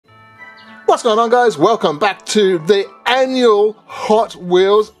What's going on, guys? Welcome back to the annual Hot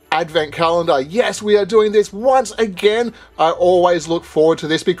Wheels Advent Calendar. Yes, we are doing this once again. I always look forward to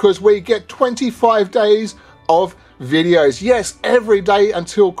this because we get 25 days of videos. Yes, every day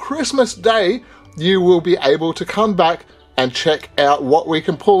until Christmas Day, you will be able to come back and check out what we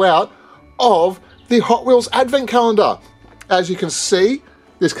can pull out of the Hot Wheels Advent Calendar. As you can see,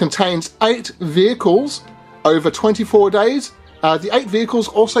 this contains 8 vehicles over 24 days. The 8 vehicles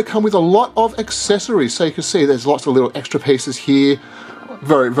also come with a lot of accessories. So you can see there's lots of little extra pieces here.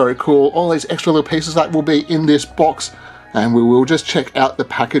 Very, very cool. All these extra little pieces that will be in this box. And we will just check out the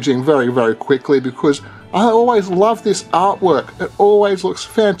packaging very, very quickly because I always love this artwork. It always looks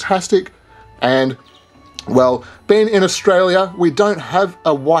fantastic. And, well, being in Australia, we don't have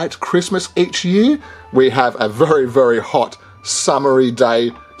a white Christmas each year. We have a very, very hot summery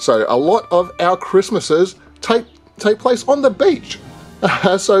day. So a lot of our Christmases take place on the beach.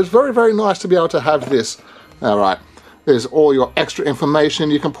 So it's very, very nice to be able to have this. All right, there's all your extra information.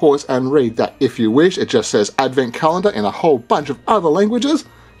 You can pause and read that if you wish. It just says Advent Calendar in a whole bunch of other languages.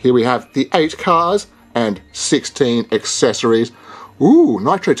 Here we have the 8 cars and 16 accessories. Ooh,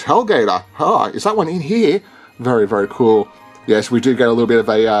 Nitro Tailgater. Is that one in here? Very, very cool. Yes, we do get a little bit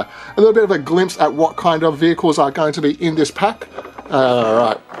of a glimpse at what kind of vehicles are going to be in this pack. All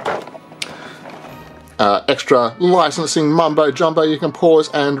right. Extra licensing mumbo jumbo. You can pause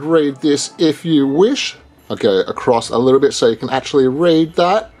and read this if you wish. I'll go across a little bit so you can actually read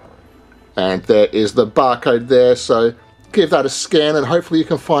that. And there is the barcode there, so give that a scan and hopefully you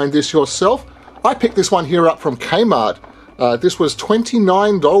can find this yourself. I picked this one here up from Kmart. This was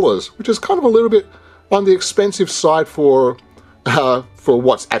 $29, which is kind of a little bit on the expensive side for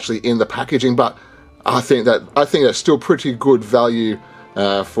what's actually in the packaging, but I think that's still pretty good value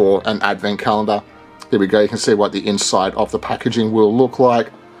for an advent calendar. Here we go, you can see what the inside of the packaging will look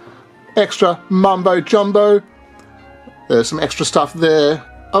like. Extra mumbo jumbo. There's some extra stuff there.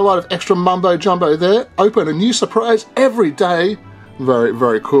 A lot of extra mumbo jumbo there. Open a new surprise every day. Very,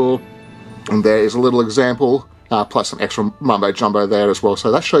 very cool. And there is a little example, plus some extra mumbo jumbo there as well.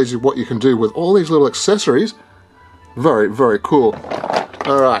 So that shows you what you can do with all these little accessories. Very, very cool.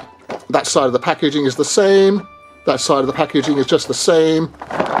 All right, that side of the packaging is the same. That side of the packaging is just the same.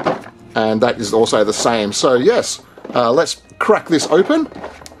 And that is also the same. So yes, let's crack this open.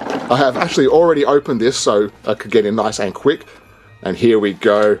 I have actually already opened this so I could get in nice and quick. And here we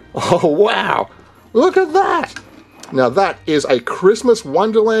go. Oh wow, look at that. Now that is a Christmas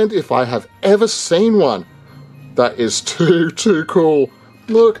Wonderland if I have ever seen one. That is too cool.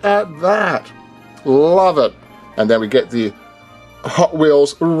 Look at that. Love it. And then we get the Hot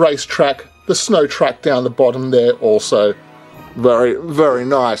Wheels racetrack, the snow track down the bottom there also. Very, very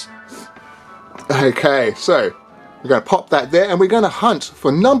nice. Okay, so we're going to pop that there and we're going to hunt for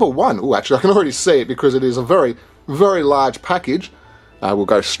number 1. Oh, actually, I can already see it because it is a very, very large package. We'll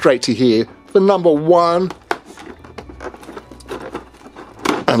go straight to here for number 1.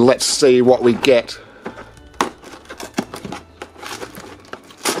 And let's see what we get.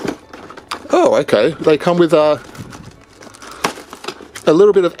 Oh, okay. They come with a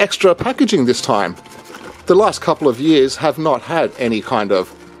little bit of extra packaging this time. The last couple of years have not had any kind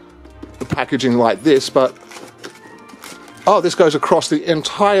of packaging like this, but this goes across the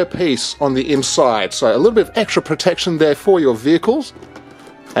entire piece on the inside, so a little bit of extra protection there for your vehicles,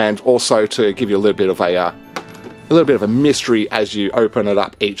 and also to give you a little bit of a mystery as you open it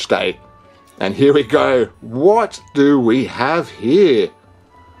up each day. And here we go. What do we have here?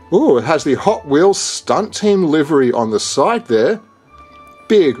 Oh, it has the Hot Wheels Stunt Team livery on the side there.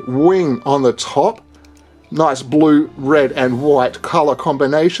 Big wing on the top. Nice blue, red and white color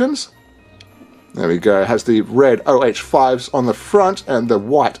combinations. There we go, it has the red OH5s on the front and the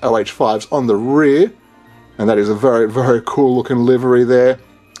white OH5s on the rear. And that is a very, very cool looking livery there.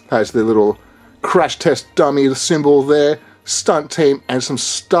 Has the little crash test dummy symbol there, stunt team and some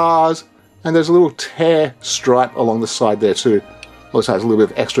stars. And there's a little tear stripe along the side there too. Also has a little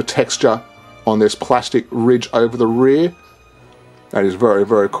bit of extra texture on this plastic ridge over the rear. That is very,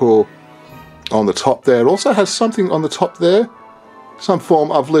 very cool. On the top there, it also has something on the top there. Some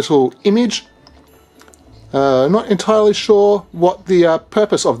form of little image. Not entirely sure what the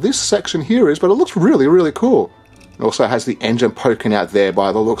purpose of this section here is, but it looks really, really cool. It also has the engine poking out there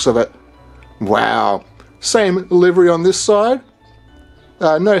by the looks of it. Wow. Same livery on this side.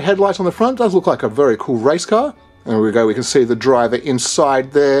 No headlights on the front. Does look like a very cool race car. And there we go, we can see the driver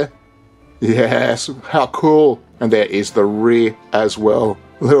inside there. Yes, how cool. And there is the rear as well.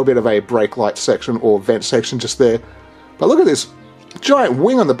 A little bit of a brake light section or vent section just there. But look at this giant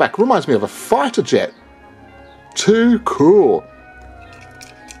wing on the back. Reminds me of a fighter jet. Too cool.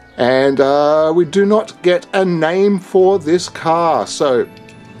 And we do not get a name for this car. So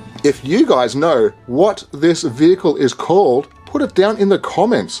if you guys know what this vehicle is called, put it down in the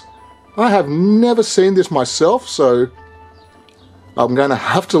comments. I have never seen this myself, so I'm going to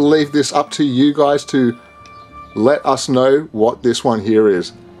have to leave this up to you guys to let us know what this one here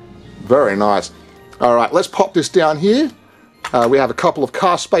is. Very nice. Alright, let's pop this down here. We have a couple of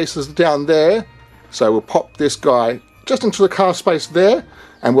car spaces down there, so we'll pop this guy just into the car space there,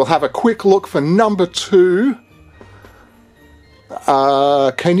 and we'll have a quick look for number 2.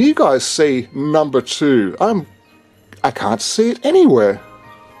 Can you guys see number 2? I can't see it anywhere.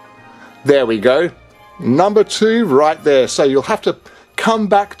 There we go. Number 2 right there. So you'll have to come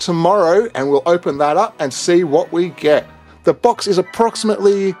back tomorrow and we'll open that up and see what we get. The box is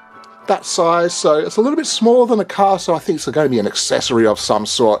approximately that size, so it's a little bit smaller than a car, so I think it's going to be an accessory of some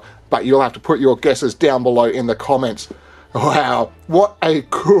sort, but you'll have to put your guesses down below in the comments. Wow, what a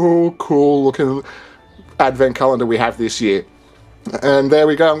cool looking advent calendar we have this year. And there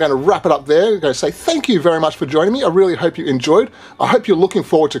we go. I'm going to wrap it up there. I'm going to say thank you very much for joining me. I really hope you enjoyed. I hope you're looking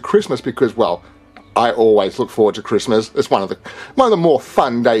forward to Christmas because, well, I always look forward to Christmas. It's one of the more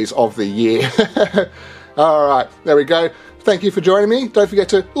fun days of the year. All right, there we go. Thank you for joining me. Don't forget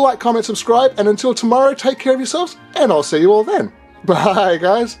to like, comment, subscribe, and until tomorrow, take care of yourselves, and I'll see you all then. Bye,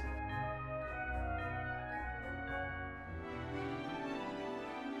 guys.